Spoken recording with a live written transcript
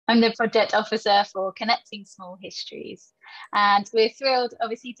I'm the project officer for Connecting Small Histories. And we're thrilled,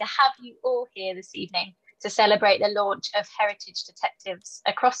 obviously, to have you all here this evening to celebrate the launch of Heritage Detectives,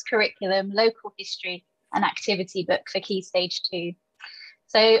 a cross-curriculum local history and activity book for Key Stage 2.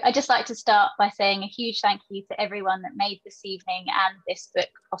 So I'd just like to start by saying a huge thank you to everyone that made this evening and this book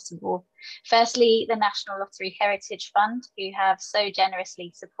possible. Firstly, the National Lottery Heritage Fund, who have so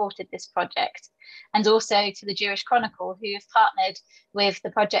generously supported this project, and also to the Jewish Chronicle, who have partnered with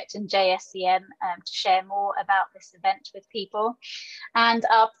the project and JSCN to share more about this event with people. And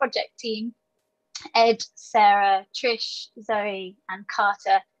our project team, Ed, Sarah, Trish, Zoe and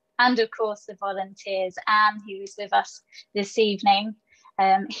Carter, and of course the volunteers, Anne, who is with us this evening,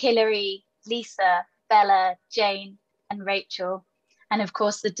 Hilary, Lisa, Bella, Jane and Rachel, and of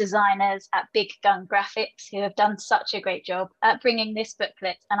course the designers at Big Gun Graphics, who have done such a great job at bringing this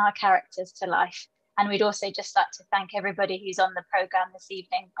booklet and our characters to life. And we'd also just like to thank everybody who's on the programme this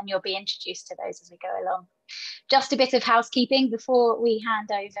evening, and you'll be introduced to those as we go along. Just a bit of housekeeping before we hand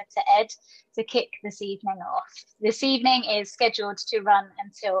over to Ed to kick this evening off. This evening is scheduled to run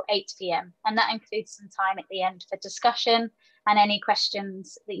until 8 p.m, and that includes some time at the end for discussion and any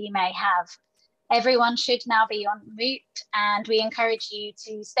questions that you may have. Everyone should now be on mute, and we encourage you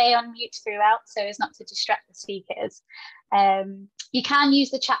to stay on mute throughout so as not to distract the speakers. You can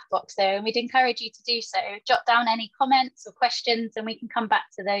use the chat box though, and we'd encourage you to do so. Jot down any comments or questions and we can come back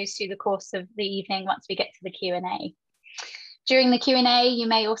to those through the course of the evening once we get to the Q&A. During the Q&A, you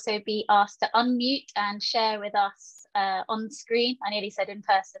may also be asked to unmute and share with us on screen. I nearly said in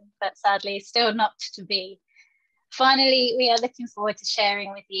person, but sadly still not to be. Finally, we are looking forward to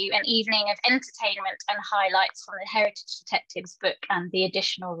sharing with you an evening of entertainment and highlights from the Heritage Detectives book and the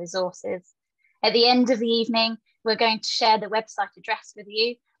additional resources. At the end of the evening, we're going to share the website address with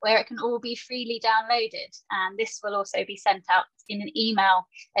you, where it can all be freely downloaded. And this will also be sent out in an email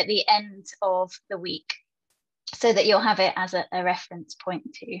at the end of the week, so that you'll have it as a reference point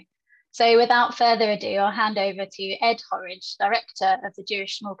too. So without further ado, I'll hand over to Ed Horridge, Director of the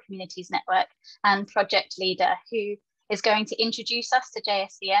Jewish Small Communities Network and Project Leader, who is going to introduce us to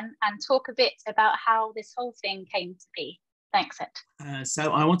JSCN and talk a bit about how this whole thing came to be. Thanks, Ed.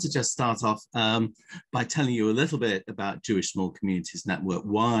 So I want to just start off by telling you a little bit about Jewish Small Communities Network,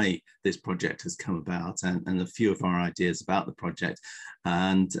 why this project has come about, and a few of our ideas about the project,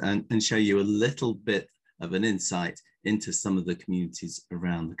 and show you a little bit of an insight into some of the communities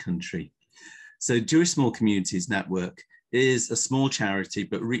around the country. So Jewish Small Communities Network is a small charity,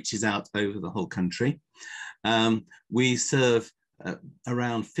 but reaches out over the whole country. We serve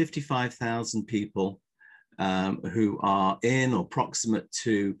around 55,000 people who are in or proximate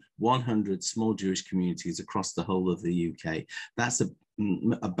to 100 small Jewish communities across the whole of the UK. That's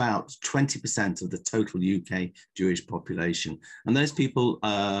about 20% of the total UK Jewish population. And those people,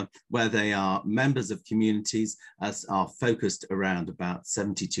 where they are members of communities, are focused around about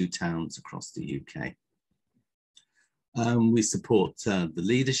 72 towns across the UK. We support the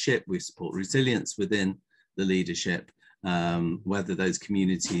leadership, we support resilience within the leadership, whether those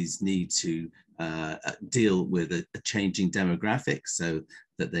communities need to deal with a changing demographic, so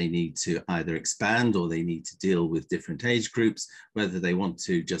that they need to either expand or they need to deal with different age groups, whether they want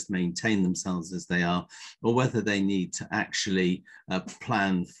to just maintain themselves as they are, or whether they need to actually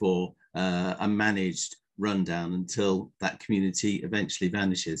plan for a managed rundown until that community eventually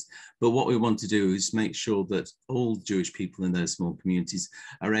vanishes. But what we want to do is make sure that all Jewish people in those small communities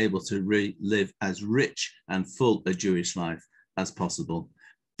are able to live as rich and full a Jewish life as possible.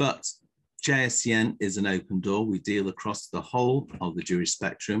 But JSCN is an open door. We deal across the whole of the Jewish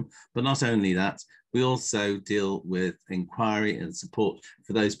spectrum, but not only that, we also deal with inquiry and support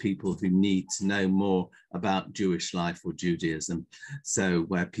for those people who need to know more about Jewish life or Judaism. So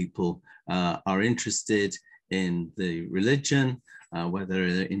where people are interested in the religion,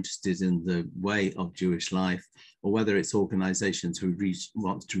 whether they're interested in the way of Jewish life, or whether it's organizations who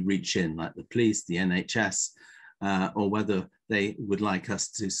want to reach in, like the police, the NHS, or whether they would like us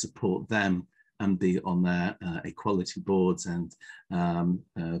to support them and be on their equality boards and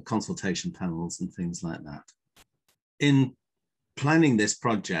consultation panels and things like that. In planning this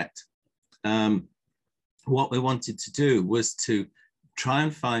project, what we wanted to do was to try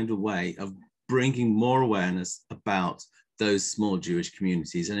and find a way of bringing more awareness about those small Jewish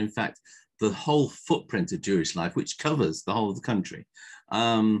communities, and in fact, the whole footprint of Jewish life, which covers the whole of the country.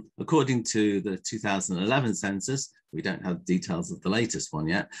 According to the 2011 census, we don't have details of the latest one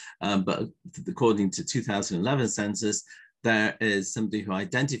yet, but according to 2011 census, there is somebody who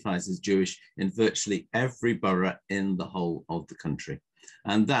identifies as Jewish in virtually every borough in the whole of the country.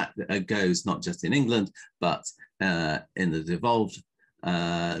 And that goes not just in England, but in the devolved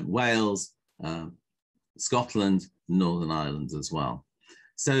Wales, Scotland, Northern Ireland as well.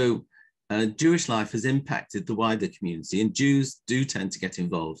 So Jewish life has impacted the wider community, and Jews do tend to get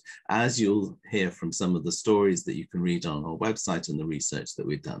involved, as you'll hear from some of the stories that you can read on our website and the research that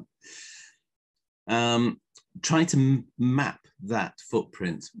we've done. Trying to map that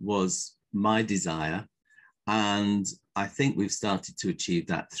footprint was my desire, and I think we've started to achieve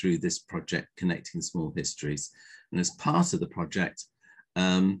that through this project, Connecting Small Histories. And as part of the project,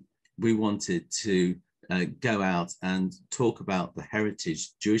 we wanted to go out and talk about the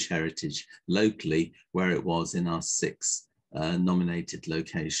heritage, Jewish heritage, locally, where it was in our 6 nominated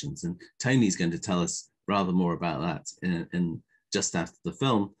locations. And Tony's going to tell us rather more about that in just after the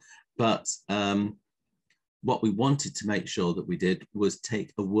film. But what we wanted to make sure that we did was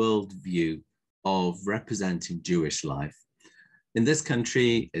take a world view of representing Jewish life. In this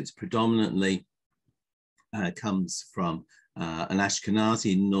country, it's predominantly comes from an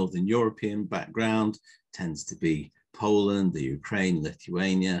Ashkenazi Northern European background, tends to be Poland, the Ukraine,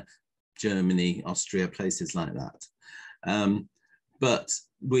 Lithuania, Germany, Austria, places like that. But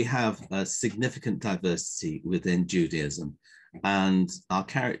we have a significant diversity within Judaism, and our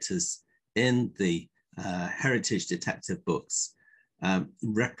characters in the heritage detective books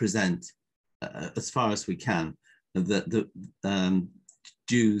represent, as far as we can, that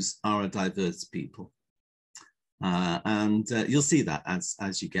Jews are a diverse people. And you'll see that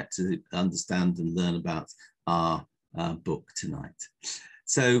as you get to understand and learn about our book tonight.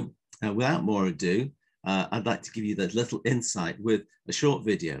 So without more ado, I'd like to give you that little insight with a short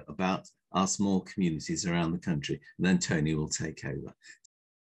video about our small communities around the country, and then Tony will take over.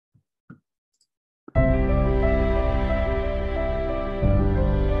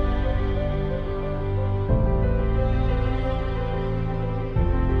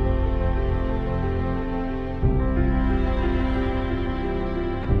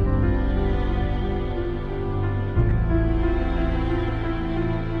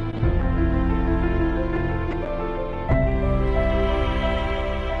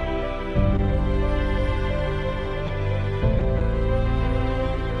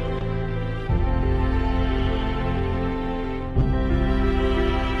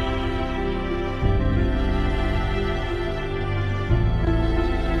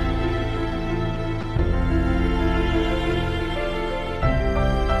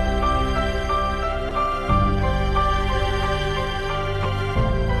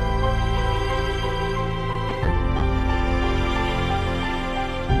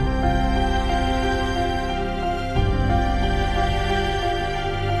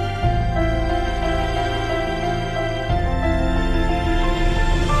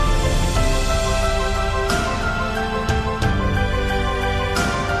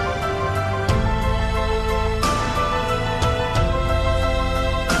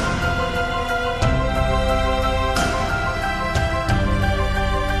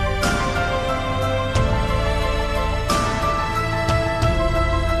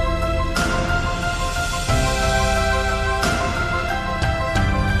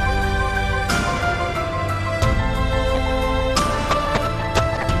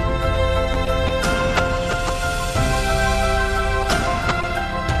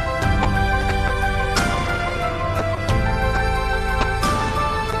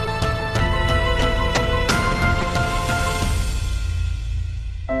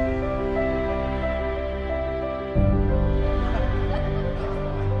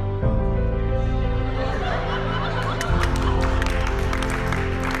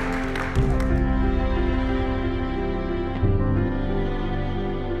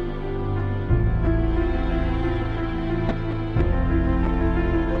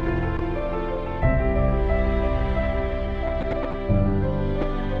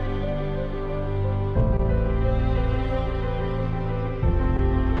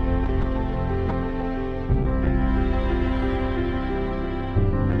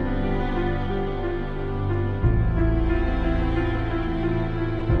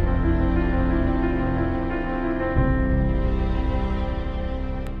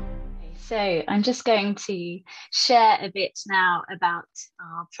 So I'm just going to share a bit now about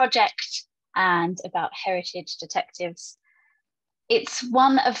our project and about Heritage Detectives. It's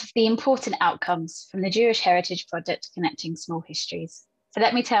one of the important outcomes from the Jewish Heritage Project, Connecting Small Histories. So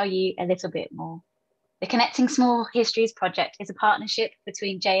let me tell you a little bit more. The Connecting Small Histories project is a partnership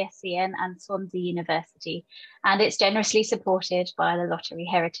between JSCN and Swansea University, and it's generously supported by the Lottery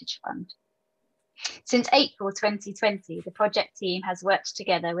Heritage Fund. Since April 2020, the project team has worked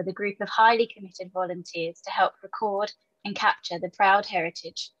together with a group of highly committed volunteers to help record and capture the proud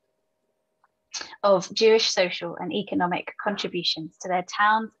heritage of Jewish social and economic contributions to their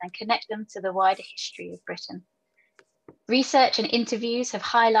towns and connect them to the wider history of Britain. Research and interviews have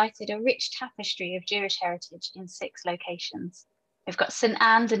highlighted a rich tapestry of Jewish heritage in 6 locations. We've got St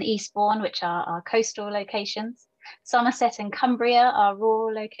Anne's and Eastbourne, which are our coastal locations. Somerset and Cumbria are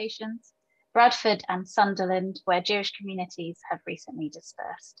rural locations. Bradford and Sunderland, where Jewish communities have recently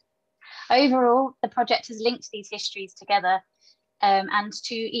dispersed. Overall, the project has linked these histories together and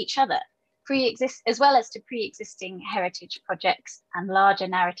to each other, as well as to pre-existing heritage projects and larger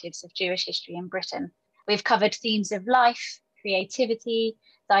narratives of Jewish history in Britain. We've covered themes of life, creativity,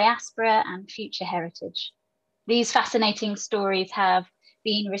 diaspora, and future heritage. These fascinating stories have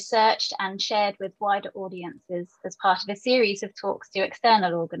been researched and shared with wider audiences as part of a series of talks to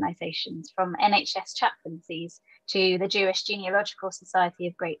external organisations, from NHS chaplaincies to the Jewish Genealogical Society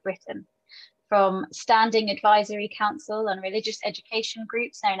of Great Britain, from Standing Advisory Council on Religious Education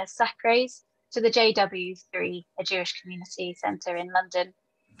groups known as SACRES to the JW3, a Jewish community centre in London.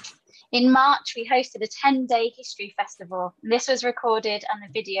 In March, we hosted a 10-day history festival. This was recorded and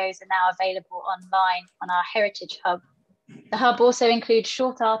the videos are now available online on our Heritage Hub. The Hub also includes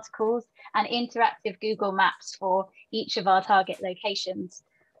short articles and interactive Google Maps for each of our target locations.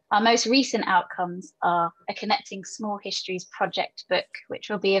 Our most recent outcomes are a Connecting Small Histories project book, which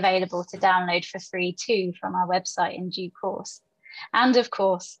will be available to download for free too from our website in due course. And of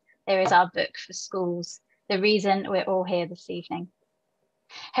course, there is our book for schools, The Reason We're All Here This Evening.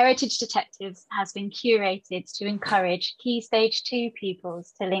 Heritage Detectives has been curated to encourage Key Stage 2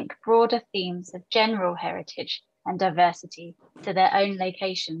 pupils to link broader themes of general heritage and diversity to their own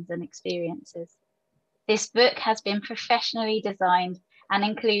locations and experiences. This book has been professionally designed and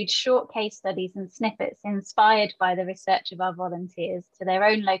includes short case studies and snippets inspired by the research of our volunteers to their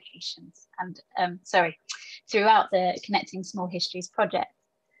own locations and throughout the Connecting Small Histories project.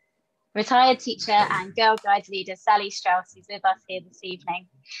 Retired teacher and Girl Guides leader Sally Strauss, who's with us here this evening,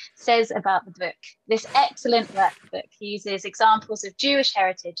 says about the book: this excellent workbook uses examples of Jewish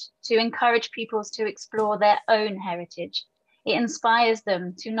heritage to encourage pupils to explore their own heritage. It inspires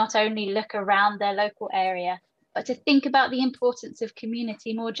them to not only look around their local area, but to think about the importance of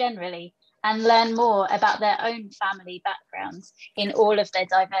community more generally and learn more about their own family backgrounds in all of their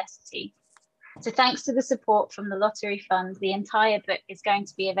diversity. So thanks to the support from the Lottery Fund, the entire book is going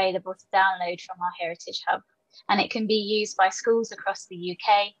to be available to download from our Heritage Hub, and it can be used by schools across the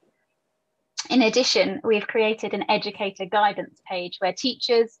UK. In addition, we've created an educator guidance page where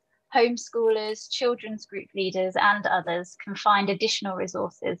teachers, homeschoolers, children's group leaders, and others can find additional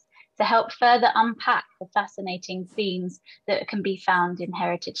resources to help further unpack the fascinating themes that can be found in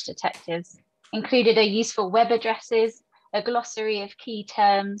Heritage Detectives. Included are useful web addresses, a glossary of key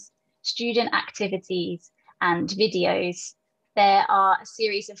terms, student activities, and videos. There are a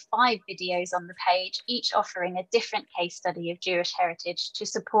series of 5 videos on the page, each offering a different case study of Jewish heritage to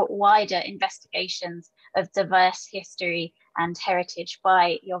support wider investigations of diverse history and heritage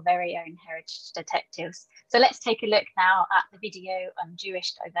by your very own Heritage Detectives. So let's take a look now at the video on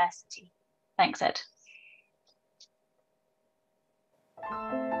Jewish diversity. Thanks, Ed.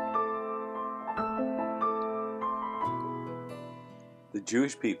 The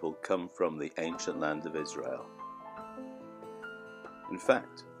Jewish people come from the ancient land of Israel. In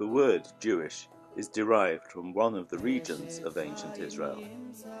fact, the word Jewish is derived from one of the regions of ancient Israel,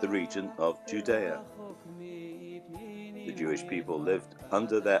 the region of Judea. The Jewish people lived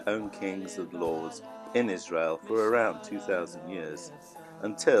under their own kings and laws in Israel for around 2,000 years,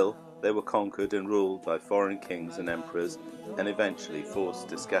 until they were conquered and ruled by foreign kings and emperors, and eventually forced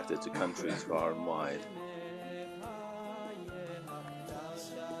to scatter to countries far and wide.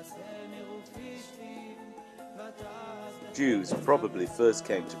 Jews probably first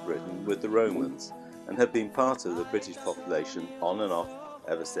came to Britain with the Romans and have been part of the British population on and off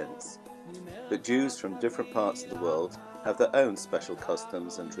ever since. But Jews from different parts of the world have their own special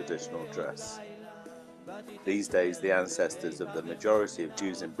customs and traditional dress. These days, the ancestors of the majority of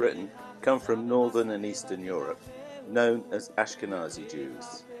Jews in Britain come from Northern and Eastern Europe, known as Ashkenazi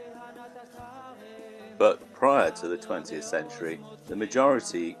Jews. But prior to the 20th century, the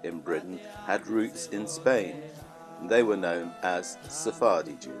majority in Britain had roots in Spain. They were known as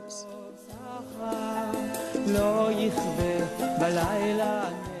Sephardi Jews.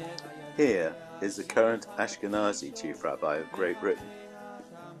 Here is the current Ashkenazi Chief Rabbi of Great Britain.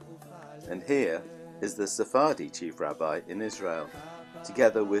 And here is the Sephardi Chief Rabbi in Israel,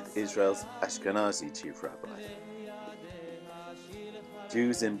 together with Israel's Ashkenazi Chief Rabbi.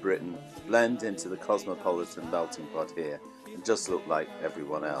 Jews in Britain blend into the cosmopolitan melting pot here and just look like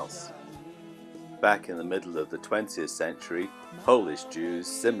everyone else. Back in the middle of the 20th century, Polish Jews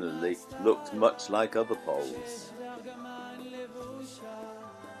similarly looked much like other Poles.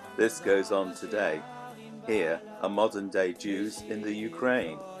 This goes on today. Here are modern-day Jews in the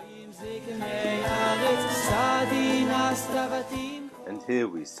Ukraine. And here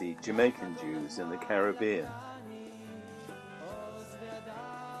we see Jamaican Jews in the Caribbean.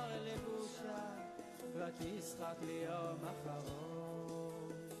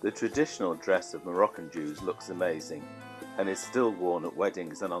 The traditional dress of Moroccan Jews looks amazing and is still worn at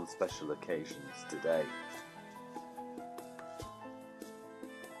weddings and on special occasions today.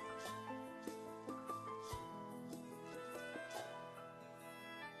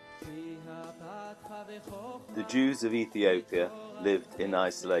 The Jews of Ethiopia lived in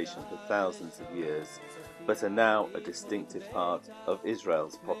isolation for thousands of years, but are now a distinctive part of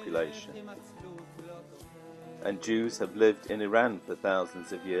Israel's population. And Jews have lived in Iran for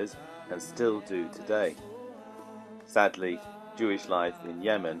thousands of years and still do today. Sadly, Jewish life in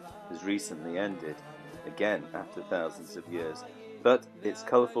Yemen has recently ended, again after thousands of years, but its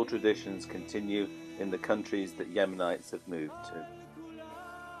colourful traditions continue in the countries that Yemenites have moved to.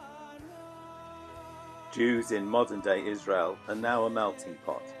 Jews in modern-day Israel are now a melting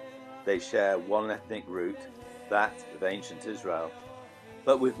pot. They share one ethnic root, that of ancient Israel,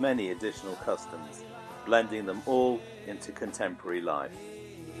 but with many additional customs, blending them all into contemporary life.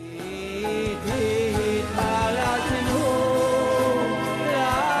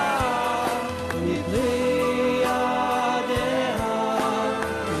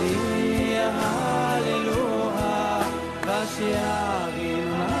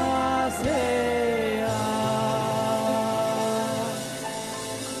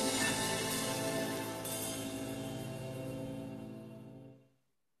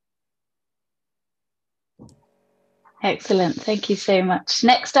 Excellent, thank you so much.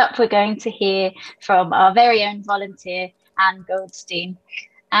 Next up, we're going to hear from our very own volunteer, Anne Goldstein.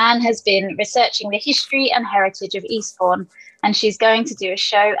 Anne has been researching the history and heritage of Eastbourne, and she's going to do a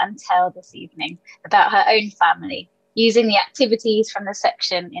show and tell this evening about her own family, using the activities from the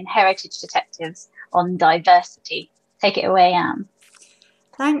section in Heritage Detectives on diversity. Take it away, Anne.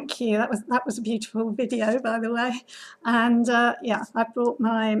 Thank you. That was a beautiful video, by the way. And yeah, I brought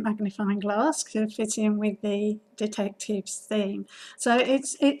my magnifying glass to fit in with the detectives theme. So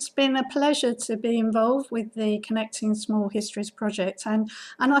it's been a pleasure to be involved with the Connecting Small Histories project, and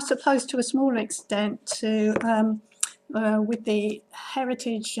I suppose to a small extent to with the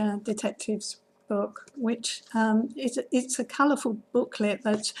Heritage Detectives book, which it's a colourful booklet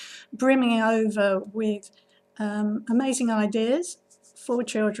that's brimming over with amazing ideas for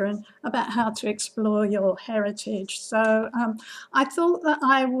children about how to explore your heritage. So I thought that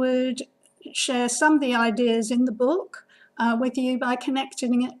I would share some of the ideas in the book with you by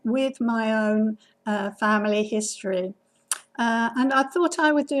connecting it with my own family history. And I thought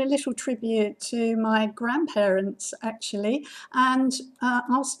I would do a little tribute to my grandparents, actually. And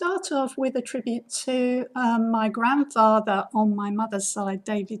I'll start off with a tribute to my grandfather on my mother's side,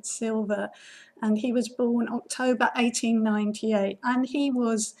 David Silver. And he was born October 1898, and he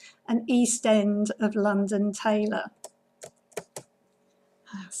was an East End of London tailor.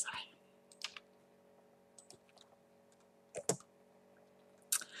 Oh, sorry.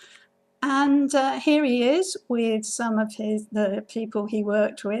 And here he is with some of the people he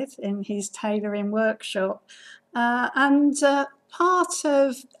worked with in his tailoring workshop. Part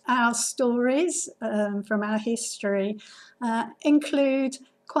of our stories from our history include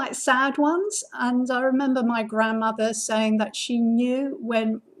quite sad ones, and I remember my grandmother saying that she knew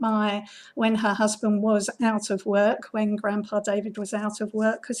when her husband was out of work, when Grandpa David was out of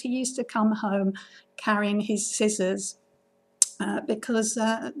work, because he used to come home carrying his scissors. Because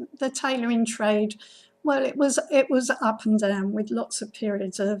the tailoring trade, well, it was up and down with lots of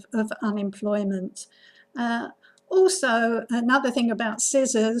periods of unemployment. Also, another thing about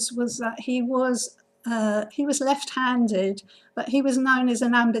scissors was that he was left-handed, but he was known as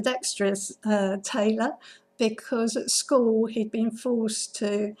an ambidextrous tailor because at school he'd been forced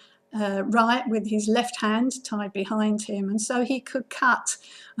to write with his left hand tied behind him, and so he could cut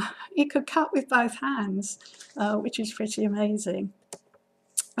with both hands, which is pretty amazing.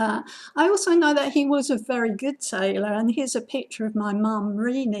 I also know that he was a very good tailor, and here's a picture of my mum,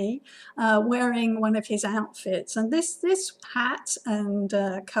 Reenie, wearing one of his outfits. And this hat and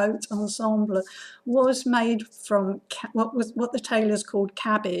coat ensemble was made from what the tailors called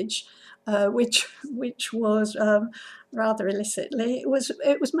cabbage, which was rather illicitly. It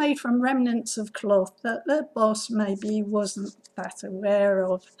was made from remnants of cloth that the boss maybe wasn't that aware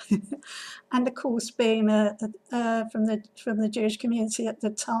of. And of course, being from the Jewish community at the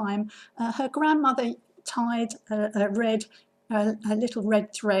time, her grandmother tied a little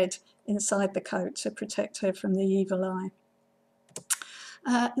red thread inside the coat to protect her from the evil eye.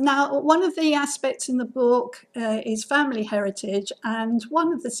 Now, one of the aspects in the book is family heritage, and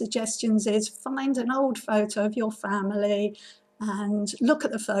one of the suggestions is find an old photo of your family and look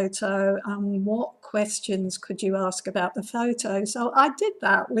at the photo and what questions could you ask about the photo. So I did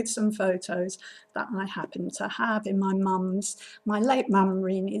that with some photos that I happen to have in my late mum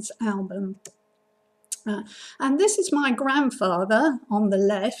Reenie's album. And this is my grandfather on the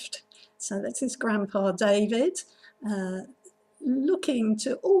left. So that's his grandpa David. Looking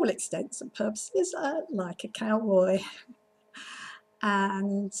to all extents and purposes like a cowboy.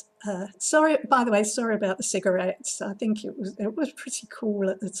 And sorry, by the way, sorry about the cigarettes. I think it was pretty cool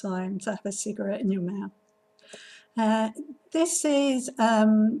at the time to have a cigarette in your mouth. This is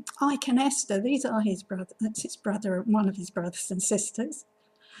Ike and Esther. These are his brother. That's his brother, one of his brothers and sisters.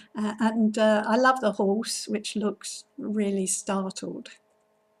 And I love the horse, which looks really startled.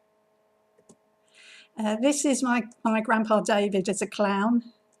 This is my grandpa David as a clown.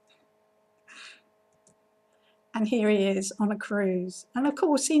 And here he is on a cruise. And of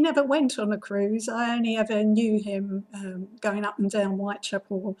course, he never went on a cruise. I only ever knew him going up and down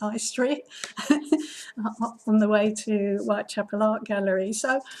Whitechapel High Street on the way to Whitechapel Art Gallery.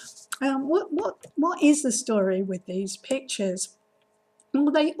 So what is the story with these pictures? Well,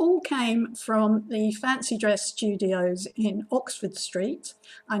 they all came from the fancy dress studios in Oxford Street.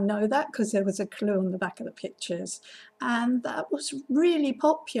 I know that because there was a clue on the back of the pictures. And that was really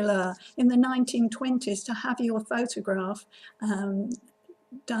popular in the 1920s to have your photograph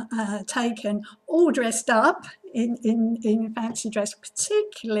taken all dressed up in fancy dress,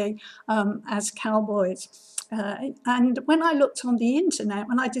 particularly as cowboys. And when I looked on the internet,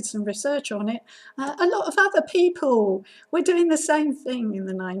 when I did some research on it, a lot of other people were doing the same thing in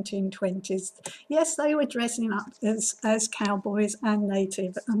the 1920s. Yes, they were dressing up as cowboys and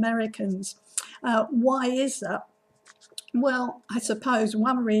Native Americans. Why is that? Well, I suppose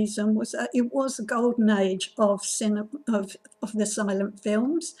one reason was that it was the golden age of the silent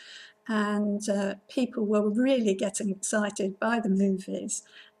films, and people were really getting excited by the movies,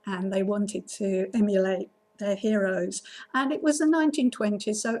 and they wanted to emulate their heroes. And it was the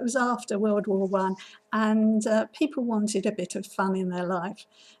 1920s, so it was after World War I, and people wanted a bit of fun in their life.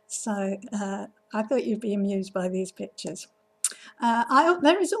 So I thought you'd be amused by these pictures.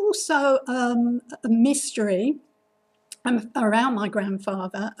 There is also a mystery around my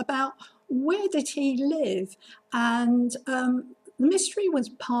grandfather about where did he live, and the mystery was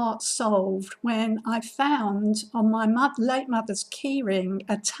part solved when I found on my late mother's keyring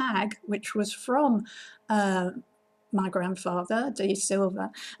a tag which was from my grandfather, D. Silver,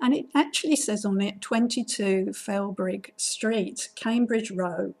 and it actually says on it 22 Felbrigg Street, Cambridge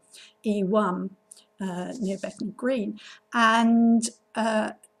Row, E1, near Bethnal Green. And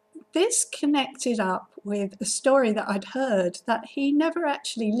this connected up with a story that I'd heard that he never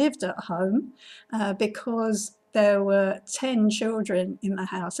actually lived at home because there were 10 children in the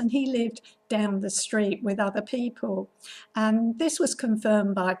house and he lived down the street with other people. And this was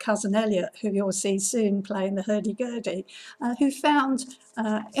confirmed by cousin Elliot, who you'll see soon playing the hurdy-gurdy, who found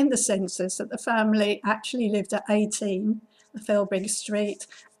in the census that the family actually lived at 18 Felbrigg Street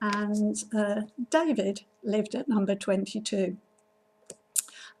and David lived at number 22.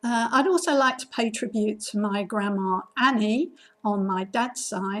 I'd also like to pay tribute to my grandma Annie on my dad's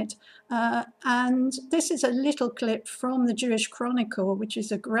side, and this is a little clip from the Jewish Chronicle, which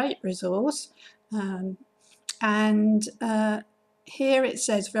is a great resource, and here it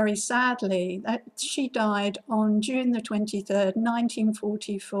says very sadly that she died on June the 23rd,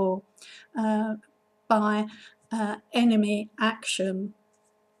 1944 by enemy action.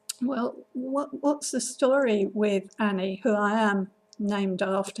 Well, what's the story with Annie, who I am named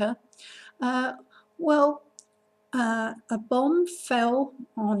after? Well, a bomb fell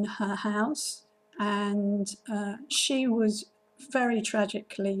on her house and she was very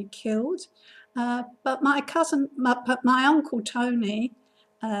tragically killed. But my uncle Tony,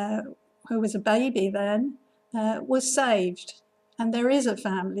 who was a baby then, was saved. And there is a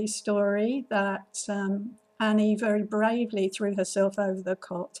family story that Annie very bravely threw herself over the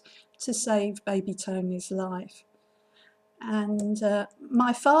cot to save baby Tony's life. And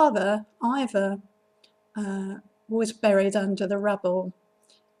my father, Ivor, was buried under the rubble.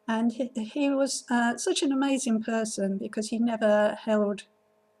 And he was such an amazing person because he never held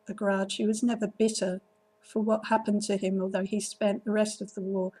a grudge. He was never bitter for what happened to him, although he spent the rest of the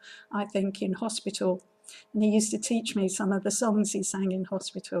war, I think, in hospital. And he used to teach me some of the songs he sang in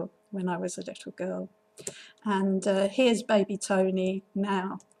hospital when I was a little girl. And here's baby Tony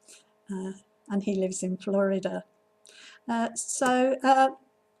now, and he lives in Florida.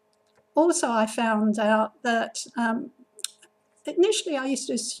 Also I found out that initially I used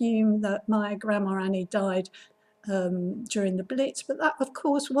to assume that my grandma Annie died during the Blitz, but that of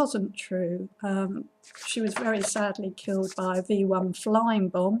course wasn't true. She was very sadly killed by a V1 flying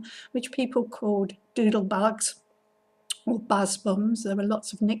bomb, which people called doodlebugs or buzz bombs. There were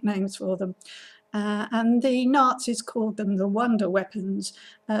lots of nicknames for them. And the Nazis called them the wonder weapons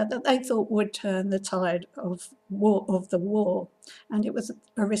that they thought would turn the tide of the war. And it was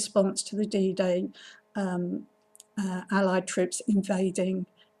a response to the D-Day Allied troops invading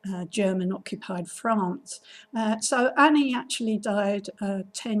German-occupied France. So Annie actually died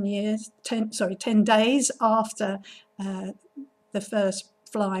 10 days after the first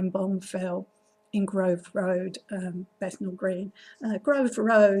flying bomb fell in Grove Road, Bethnal Green. Grove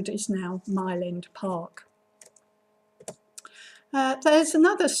Road is now Mile End Park. There's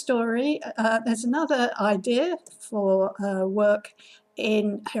another story, there's another idea for work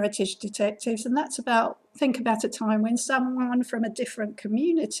in Heritage Detectives, and that's think about a time when someone from a different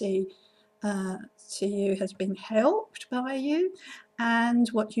community to you has been helped by you, and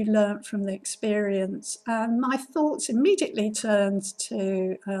what you learnt from the experience. And my thoughts immediately turned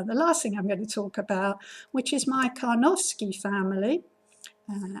to the last thing I'm going to talk about, which is my Karnofsky family.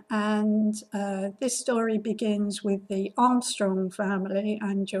 This story begins with the Armstrong family,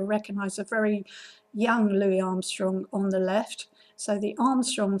 and you'll recognise a very young Louis Armstrong on the left. So the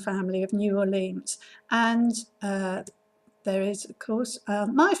Armstrong family of New Orleans. And there is, of course,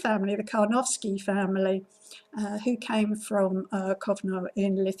 my family, the Karnofsky family, who came from Kovno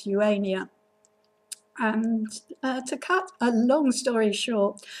in Lithuania. And to cut a long story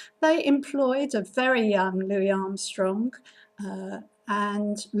short, they employed a very young Louis Armstrong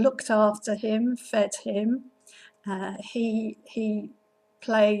and looked after him, fed him. He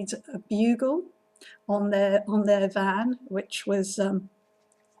played a bugle on their van, which was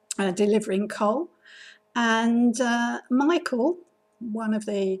delivering coal. And Michael, one of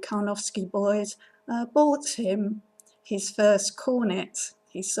the Karnofsky boys, bought him his first cornet.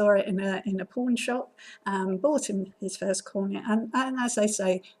 He saw it in a pawn shop and bought him his first cornet. And as they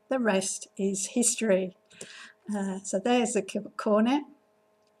say, the rest is history. So there's the cornet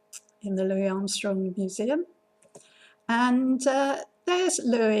in the Louis Armstrong Museum. And there's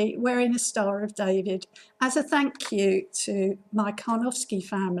Louis wearing a Star of David as a thank you to my Karnofsky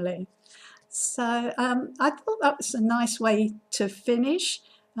family. So I thought that was a nice way to finish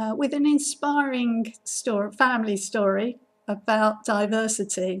with an inspiring family story about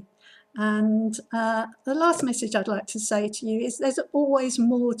diversity. And the last message I'd like to say to you is there's always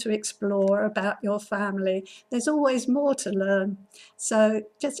more to explore about your family. There's always more to learn. So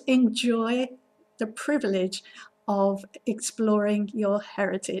just enjoy the privilege of exploring your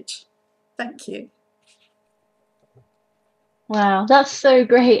heritage. Thank you. Wow, that's so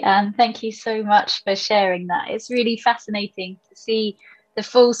great, Anne. Thank you so much for sharing that. It's really fascinating to see the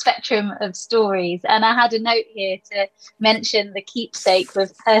full spectrum of stories. And I had a note here to mention the keepsake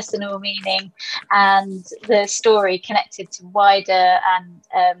with personal meaning and the story connected to wider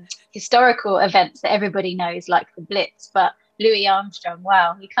and historical events that everybody knows, like the Blitz. But Louis Armstrong,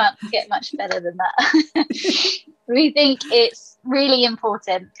 wow, you can't get much better than that. We think it's really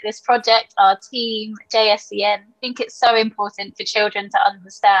important. This project, our team, JSCN, think it's so important for children to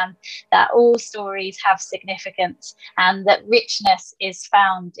understand that all stories have significance and that richness is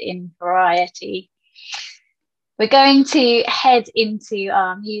found in variety. We're going to head into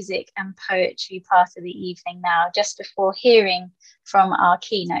our music and poetry part of the evening now, just before hearing from our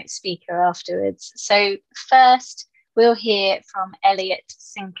keynote speaker afterwards. So first, we'll hear from Elliot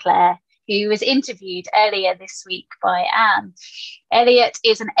Sinclair, who was interviewed earlier this week by Anne. Elliot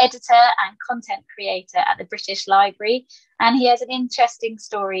is an editor and content creator at the British Library, and he has an interesting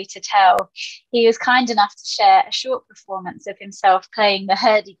story to tell. He was kind enough to share a short performance of himself playing the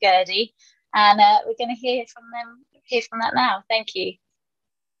hurdy-gurdy, and we're going to hear from that now. Thank you.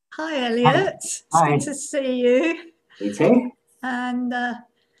 Hi, Elliot. It's good to see you. You too. And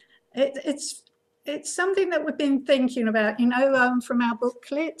it's something that we've been thinking about, from our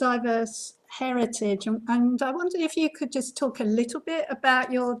booklet, Diverse Heritage. And I wonder if you could just talk a little bit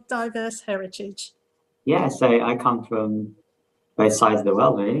about your diverse heritage. Yeah, so I come from both sides of the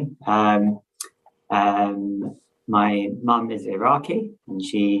world, really. My mum is Iraqi, and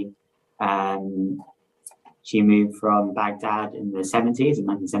she moved from Baghdad in the 70s, in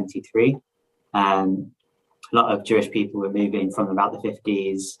 1973. a lot of Jewish people were moving from about the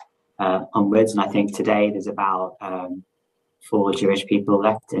 50s onwards, and I think today there's about 4 Jewish people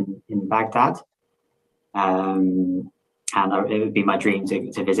left in Baghdad. And it would be my dream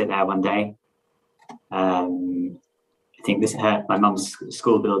to visit there one day. I think my mum's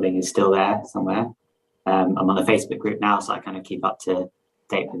school building is still there somewhere. I'm on a Facebook group now, so I kind of keep up to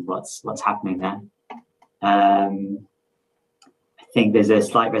date with what's happening there. I think there's a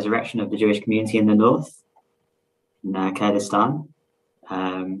slight resurrection of the Jewish community in the north, in Kurdistan.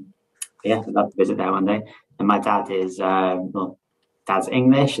 Yeah, I'd love to visit there one day. And my dad is, dad's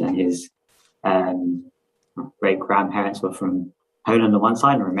English, and his great grandparents were from Poland on one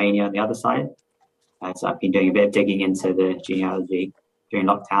side and Romania on the other side. So I've been doing a bit of digging into the genealogy during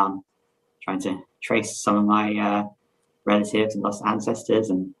lockdown, trying to trace some of my relatives and lost ancestors,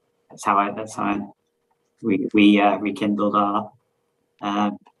 and that's how we rekindled our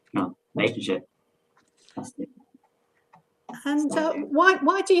relationship. That's it. And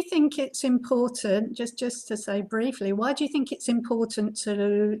why do you think it's important, just to say briefly, why do you think it's important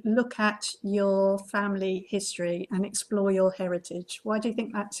to look at your family history and explore your heritage? Why do you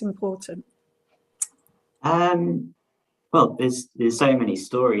think that's important? Well, there's so many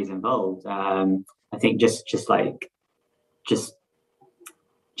stories involved. I think just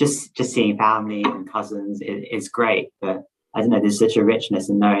seeing family and cousins is great, but I don't know, there's such a richness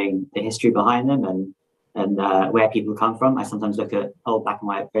in knowing the history behind them and where people come from. I sometimes look at old black and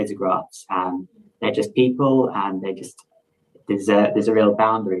white photographs, and they're just people, and there's a real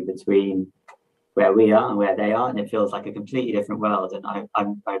boundary between where we are and where they are, and it feels like a completely different world. And I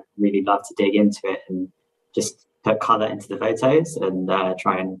really love to dig into it and just put colour into the photos and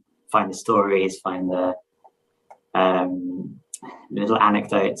try and find the stories, find the little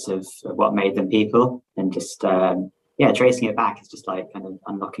anecdotes of what made them people, and just tracing it back is just like kind of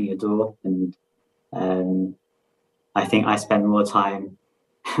unlocking a door. And I think I spend more time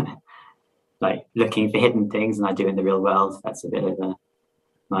like looking for hidden things than I do in the real world. That's a bit of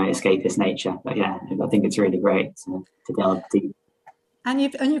my escapist nature, but yeah, I think it's really great to delve deep. And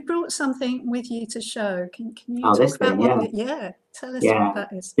you've brought something with you to show. Can you talk about what? Yeah, tell us what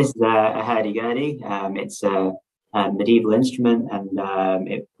that is. This is a hurdy-gurdy. It's a medieval instrument, and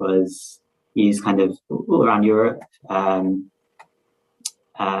it was used kind of all around Europe.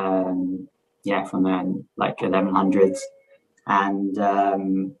 From like 1100s, and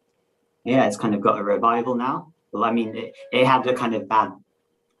it's kind of got a revival now. Well, I mean, it had a kind of bad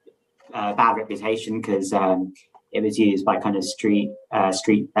reputation because it was used by kind of street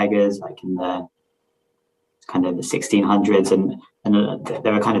beggars, like in the kind of the 1600s, and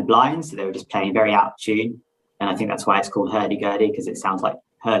they were kind of blind, so they were just playing very out of tune. And I think that's why it's called hurdy-gurdy, because it sounds like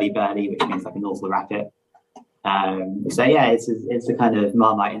hurdy-burdy, which means like an awful racket. It's a kind of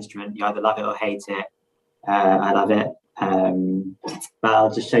Marmite instrument. You either love it or hate it. I love it, but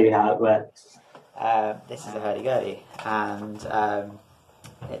I'll just show you how it works. This is a hurdy-gurdy, and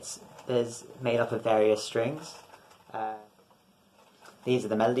it's made up of various strings. These are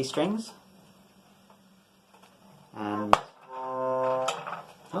the melody strings, and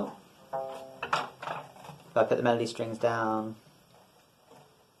if I put the melody strings down,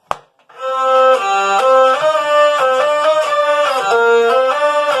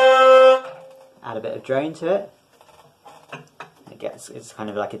 add a bit of drone to it, it's kind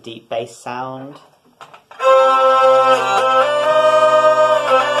of like a deep bass sound.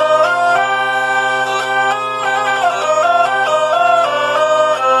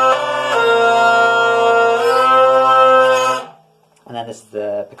 And then this is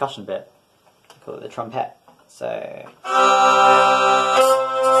the percussion bit, we call it the trumpet. So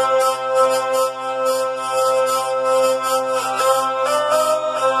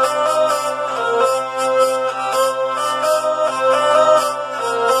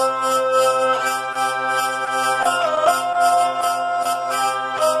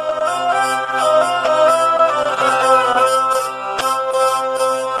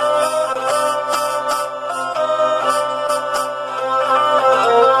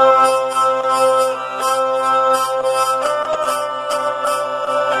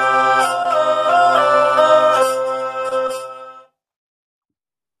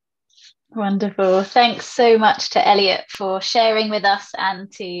Wonderful. Thanks so much to Elliot for sharing with us,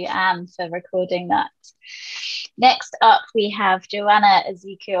 and to Anne for recording that. Next up, we have Joanna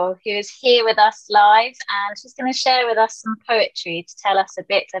Ezekiel, who is here with us live, and she's going to share with us some poetry to tell us a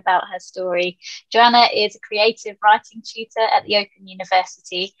bit about her story. Joanna is a creative writing tutor at the Open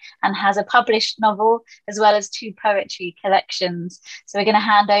University and has a published novel as well as 2 poetry collections. So we're going to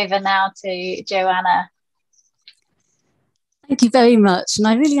hand over now to Joanna. Thank you very much, and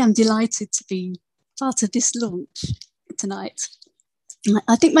I really am delighted to be part of this launch tonight.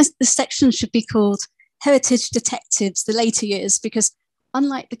 I think the section should be called Heritage Detectives, the Later Years, because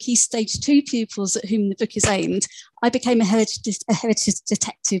unlike the Key Stage 2 pupils at whom the book is aimed, I became a heritage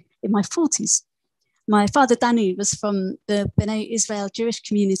detective in my 40s. My father, Danu, was from the B'nai Israel Jewish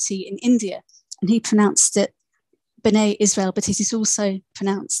community in India, and he pronounced it B'nai Israel, but it is also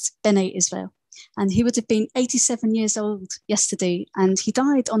pronounced B'nai Israel. And he would have been 87 years old yesterday, and he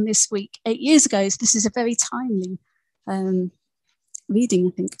died on this week 8 years ago. So this is a very timely reading,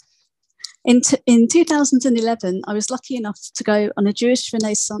 I think. In 2011, I was lucky enough to go on a Jewish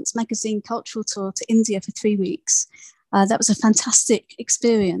Renaissance magazine cultural tour to India for 3 weeks. That was a fantastic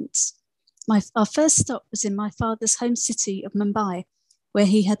experience. Our first stop was in my father's home city of Mumbai, where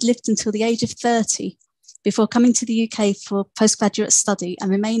he had lived until the age of 30 before coming to the UK for postgraduate study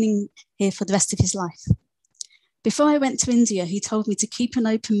and remaining here for the rest of his life. Before I went to India, he told me to keep an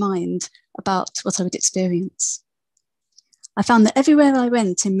open mind about what I would experience. I found that everywhere I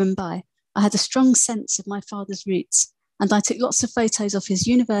went in Mumbai, I had a strong sense of my father's roots, and I took lots of photos of his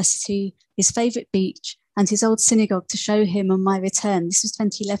university, his favourite beach, and his old synagogue to show him on my return. This was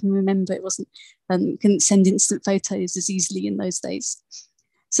 2011, remember, it wasn't, couldn't send instant photos as easily in those days.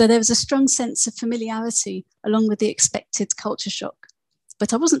 So there was a strong sense of familiarity along with the expected culture shock.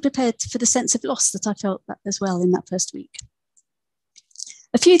 But I wasn't prepared for the sense of loss that I felt as well in that first week.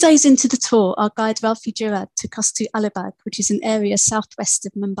 A few days into the tour, our guide Ralphie Jurad took us to Alibag, which is an area southwest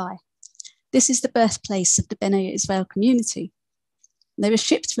of Mumbai. This is the birthplace of the B'nai Israel community. They were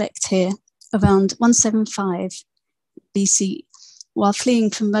shipwrecked here around 175 BC while fleeing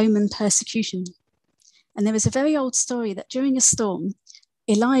from Roman persecution. And there is a very old story that during a storm,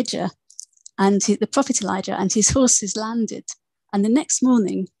 Elijah and the prophet Elijah and his horses landed. And the next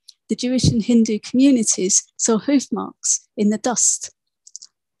morning, the Jewish and Hindu communities saw hoof marks in the dust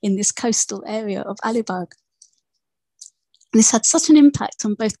in this coastal area of Alibag. And this had such an impact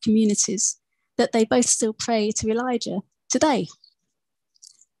on both communities that they both still pray to Elijah today.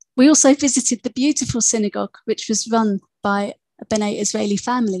 We also visited the beautiful synagogue, which was run by a B'nai Israeli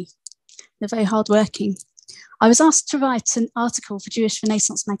family. They're very hardworking. I was asked to write an article for Jewish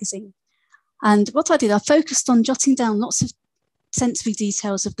Renaissance magazine. And what I did, I focused on jotting down lots of sensory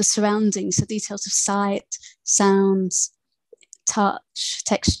details of the surroundings, so details of sight, sounds, touch,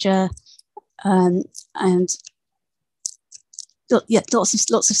 texture, and yeah, lots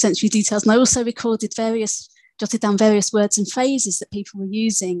of sensory details. And I also jotted down various words and phrases that people were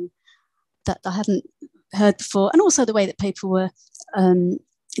using that I hadn't heard before, and also the way that people were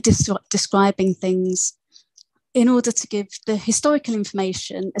describing things in order to give the historical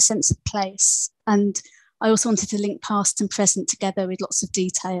information a sense of place. And I also wanted to link past and present together with lots of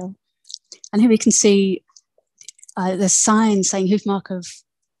detail. And here we can see the sign saying hoof mark of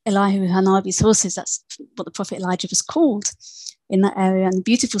Elihu Hanabi's horses. That's what the prophet Elijah was called in that area, and the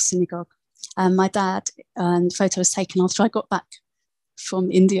beautiful synagogue. My dad, and the photo was taken after I got back from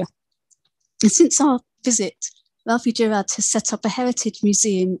India. And since our visit, Ralphie Jurad has set up a heritage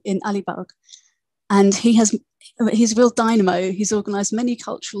museum in Alibag, and he's a real dynamo. He's organised many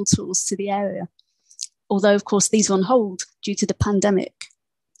cultural tours to the area, although of course these are on hold due to the pandemic.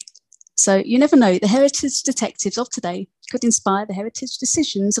 So you never know, the heritage detectives of today could inspire the heritage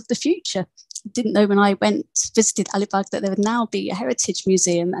decisions of the future. I didn't know when I visited Alibag that there would now be a heritage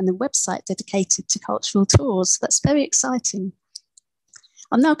museum and a website dedicated to cultural tours. That's very exciting.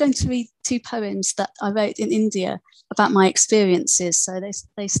 I'm now going to read 2 poems that I wrote in India about my experiences. So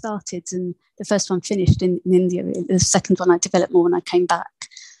they started, and the first one finished in India. The second one I developed more when I came back.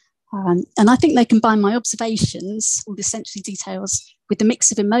 And I think they combine my observations, all the sensory details, with the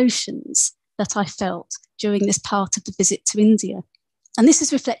mix of emotions that I felt during this part of the visit to India. And this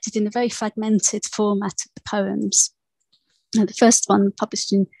is reflected in the very fragmented format of the poems. Now, the first one,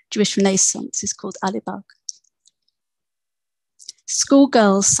 published in Jewish Renaissance, is called Alibag.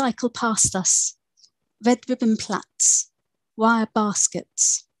 Schoolgirls cycle past us, red ribbon plaits, wire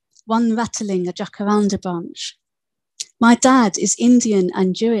baskets, one rattling a jacaranda branch. My dad is Indian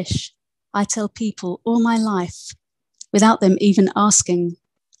and Jewish, I tell people all my life, without them even asking.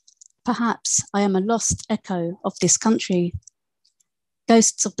 Perhaps I am a lost echo of this country.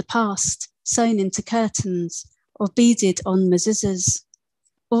 Ghosts of the past, sewn into curtains or beaded on mezuzahs.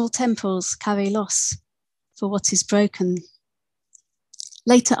 All temples carry loss for what is broken.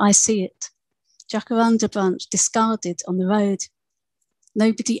 Later I see it, jacaranda branch discarded on the road.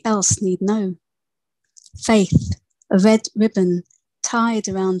 Nobody else need know. Faith, a red ribbon tied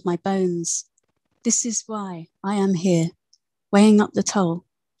around my bones. This is why I am here, weighing up the toll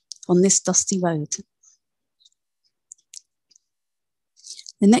on this dusty road.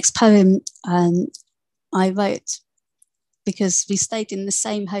 The next poem I wrote, because we stayed in the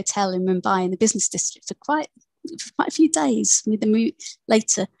same hotel in Mumbai in the business district for quite a few days. Then we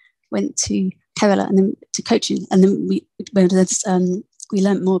later went to Kerala and then to Cochin, and then we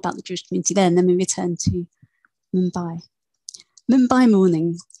learned more about the Jewish community there, and then we returned to Mumbai. Mumbai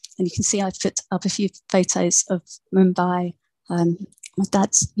morning, and you can see I've put up a few photos of Mumbai, my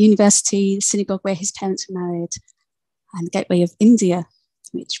dad's university, the synagogue where his parents were married, and the Gateway of India,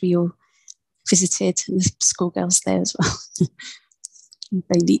 which we all visited, and there's schoolgirls there as well.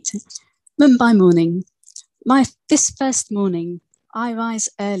 Very neat. Mumbai morning. This first morning, I rise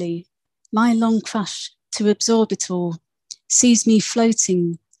early. My long crush to absorb it all sees me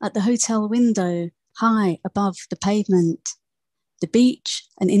floating at the hotel window, high above the pavement. The beach,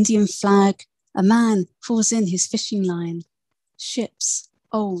 an Indian flag, a man falls in his fishing line. Ships,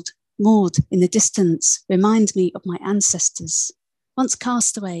 old, moored in the distance, remind me of my ancestors. Once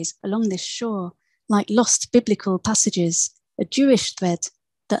castaways along this shore, like lost biblical passages, a Jewish thread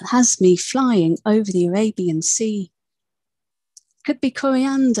that has me flying over the Arabian Sea. Could be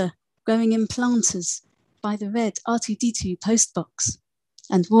coriander growing in planters by the red R2D2 postbox,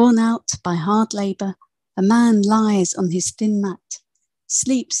 and worn out by hard labour, a man lies on his thin mat,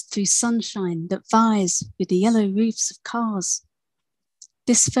 sleeps through sunshine that vies with the yellow roofs of cars.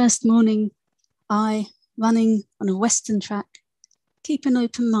 This first morning, I, running on a western track, keep an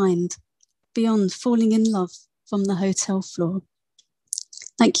open mind beyond falling in love from the hotel floor.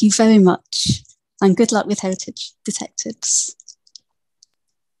 Thank you very much, and good luck with Heritage Detectives.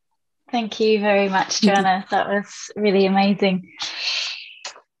 Thank you very much, Joanna. That was really amazing.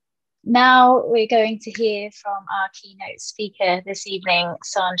 Now we're going to hear from our keynote speaker this evening,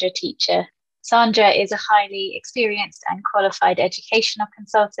 Sandra Teacher. Sandra is a highly experienced and qualified educational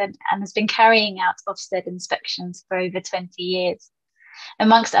consultant and has been carrying out Ofsted inspections for over 20 years.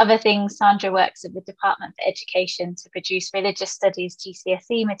 Amongst other things, Sandra works at the Department for Education to produce religious studies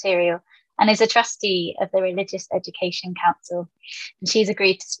GCSE material and is a trustee of the Religious Education Council. And she's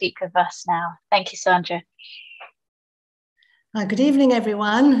agreed to speak with us now. Thank you, Sandra. Good evening,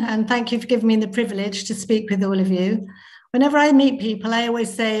 everyone, and thank you for giving me the privilege to speak with all of you. Whenever I meet people, I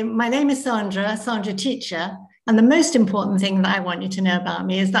always say, my name is Sandra Teacher, and the most important thing that I want you to know about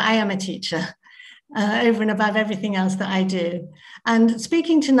me is that I am a teacher, over and above everything else that I do. And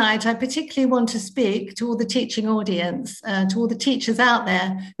speaking tonight, I particularly want to speak to all the teaching audience, to all the teachers out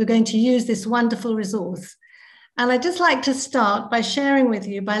there who are going to use this wonderful resource. And I'd just like to start by sharing with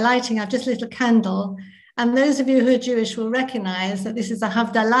you, by lighting up just a little candle. And those of you who are Jewish will recognize that this is a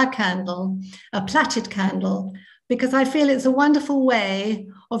Havdalah candle, a plaited candle, because I feel it's a wonderful way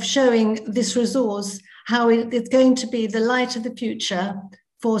of showing this resource, how it's going to be the light of the future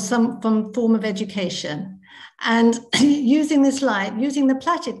for some form of education. And using this light, using the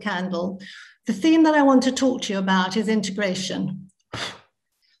plaited candle, the theme that I want to talk to you about is integration.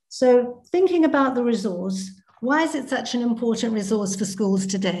 So thinking about the resource, why is it such an important resource for schools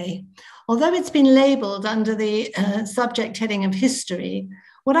today? Although it's been labelled under the subject heading of history,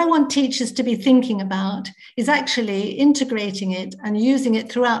 what I want teachers to be thinking about is actually integrating it and using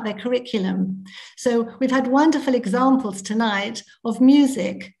it throughout their curriculum. So we've had wonderful examples tonight of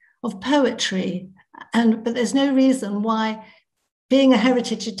music, of poetry, but there's no reason why being a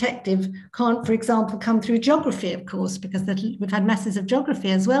heritage detective can't, for example, come through geography, of course, because we've had masses of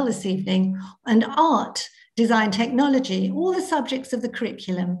geography as well this evening, and art, design, technology, all the subjects of the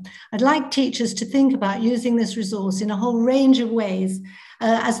curriculum. I'd like teachers to think about using this resource in a whole range of ways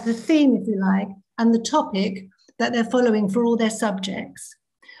as the theme, if you like, and the topic that they're following for all their subjects.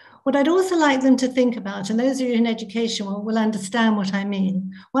 What I'd also like them to think about, and those of you in education will understand what I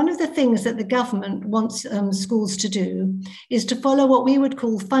mean, one of the things that the government wants schools to do is to follow what we would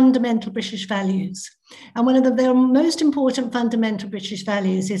call fundamental British values. And one of their most important fundamental British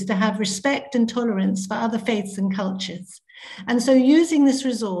values is to have respect and tolerance for other faiths and cultures. And so using this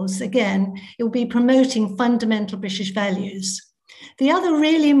resource, again, it will be promoting fundamental British values. The other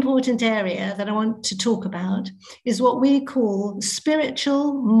really important area that I want to talk about is what we call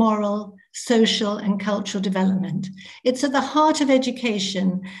spiritual, moral, social, and cultural development. It's at the heart of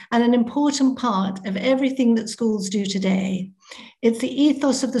education and an important part of everything that schools do today. It's the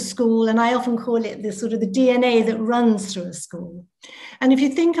ethos of the school, and I often call it the sort of the DNA that runs through a school. And if you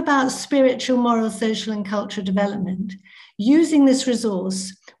think about spiritual, moral, social, and cultural development, using this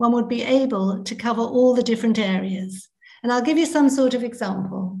resource, one would be able to cover all the different areas. And I'll give you some sort of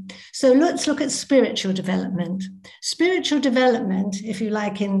example. So let's look at spiritual development. Spiritual development, if you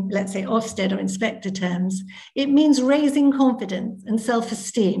like, in, let's say, Ofsted or inspector terms, it means raising confidence and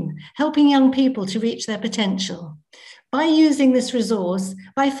self-esteem, helping young people to reach their potential. By using this resource,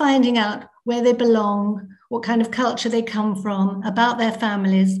 by finding out where they belong, what kind of culture they come from, about their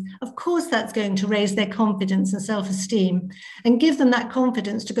families, of course that's going to raise their confidence and self-esteem and give them that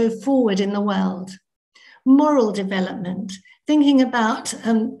confidence to go forward in the world. Moral development, thinking about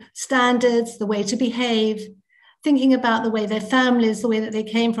standards, the way to behave, thinking about the way their families, the way that they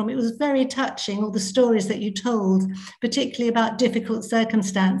came from. It was very touching, all the stories that you told, particularly about difficult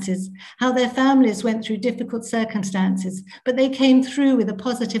circumstances, how their families went through difficult circumstances, but they came through with a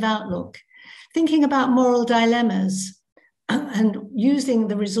positive outlook. Thinking about moral dilemmas and using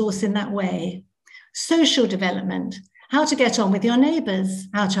the resource in that way. Social development, how to get on with your neighbours,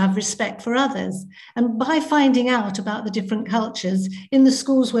 how to have respect for others. And by finding out about the different cultures in the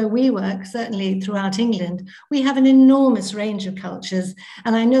schools where we work, certainly throughout England, we have an enormous range of cultures.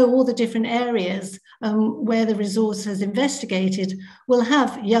 And I know all the different areas where the resource has investigated will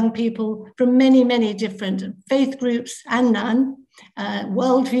have young people from many, many different faith groups and none,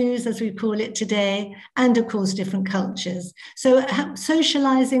 worldviews, as we call it today, and of course, different cultures. So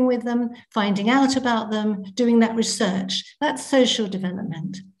socializing with them, finding out about them, doing that research, that's social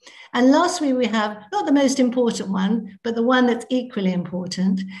development. And lastly, we have not the most important one, but the one that's equally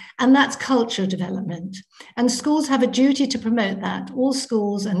important, and that's cultural development. And schools have a duty to promote that. All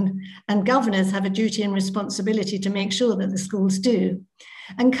schools and governors have a duty and responsibility to make sure that the schools do.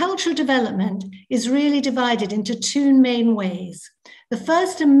 And cultural development is really divided into two main ways. The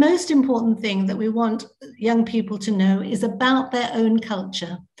first and most important thing that we want young people to know is about their own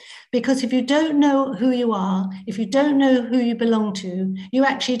culture. Because if you don't know who you are, if you don't know who you belong to, you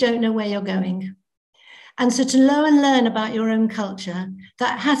actually don't know where you're going. And so to know and learn about your own culture,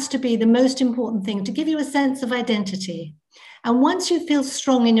 that has to be the most important thing to give you a sense of identity. And once you feel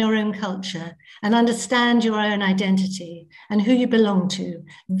strong in your own culture and understand your own identity and who you belong to,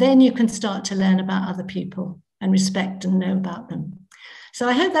 then you can start to learn about other people and respect and know about them. So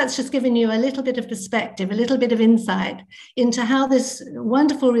I hope that's just given you a little bit of perspective, a little bit of insight into how this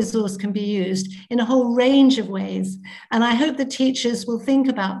wonderful resource can be used in a whole range of ways. And I hope the teachers will think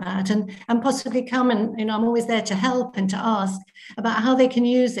about that and possibly come and, I'm always there to help and to ask about how they can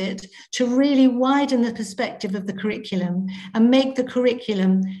use it to really widen the perspective of the curriculum and make the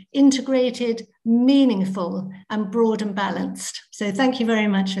curriculum integrated, meaningful, and broad and balanced. So thank you very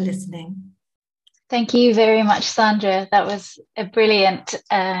much for listening. Thank you very much, Sandra. That was a brilliant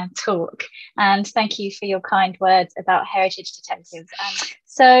talk. And thank you for your kind words about heritage detectives.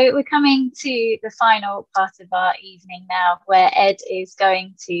 So we're coming to the final part of our evening now, where Ed is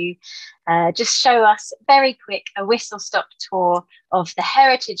going to just show us very quick a whistle-stop tour of the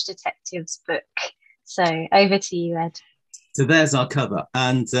Heritage Detectives book. So over to you, Ed. So there's our cover.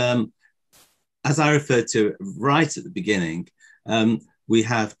 And as I referred to right at the beginning, we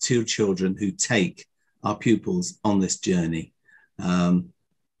have two children who take our pupils on this journey, Sam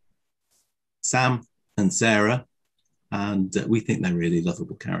and Sarah, and we think they're really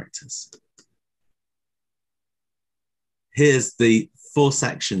lovable characters. Here's the 4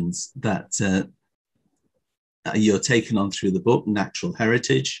 sections that you're taken on through the book: natural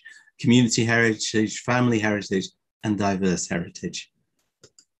heritage, community heritage, family heritage, and diverse heritage.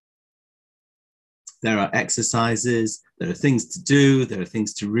 There are exercises, there are things to do, there are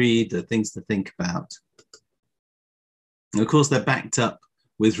things to read, there are things to think about. And of course, they're backed up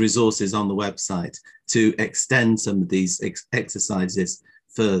with resources on the website to extend some of these exercises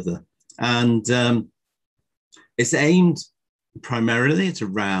further. And it's aimed primarily at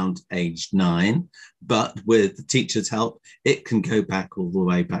around age 9, but with the teacher's help, it can go back all the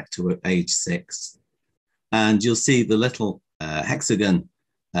way back to age 6. And you'll see the little hexagon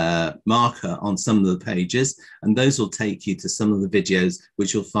marker on some of the pages, and those will take you to some of the videos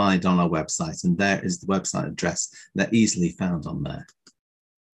which you'll find on our website, and there is the website address. They're easily found on there.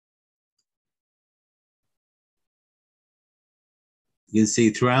 You can see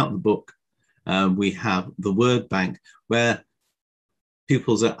throughout the book we have the word bank, where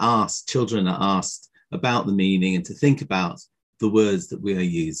pupils are asked, children are asked about the meaning and to think about the words that we are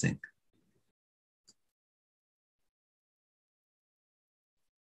using.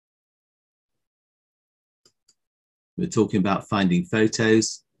 We're talking about finding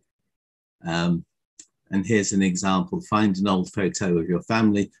photos. And here's an example: find an old photo of your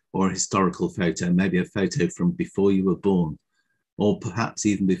family or a historical photo, maybe a photo from before you were born, or perhaps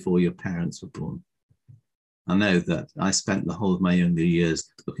even before your parents were born. I know that I spent the whole of my younger years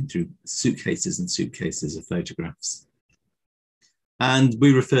looking through suitcases and suitcases of photographs. And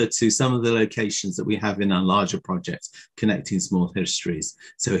we refer to some of the locations that we have in our larger project, Connecting Small Histories.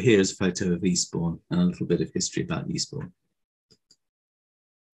 So here's a photo of Eastbourne and a little bit of history about Eastbourne.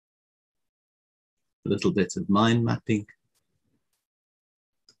 A little bit of mind mapping.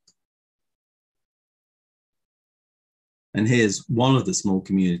 And here's one of the small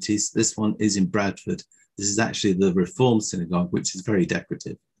communities. This one is in Bradford. This is actually the Reformed synagogue, which is very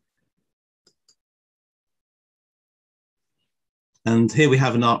decorative. And here we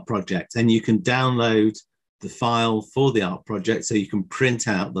have an art project, and you can download the file for the art project, so you can print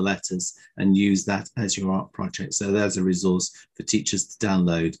out the letters and use that as your art project. So there's a resource for teachers to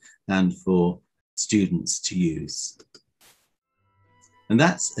download and for students to use. And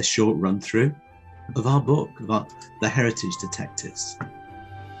that's a short run through of our book, about the Heritage Detectives.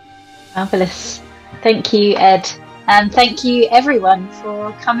 Marvellous. Thank you, Ed. And thank you everyone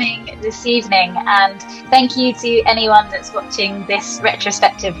for coming this evening, and thank you to anyone that's watching this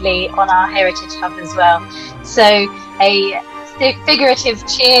retrospectively on our Heritage Hub as well. So a figurative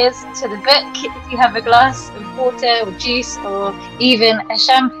cheers to the book if you have a glass of water or juice or even a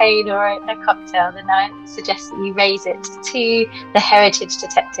champagne or a cocktail, then I suggest that you raise it to the Heritage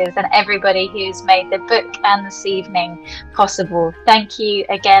Detectives and everybody who's made the book and this evening possible. Thank you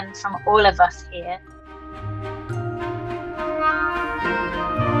again from all of us here.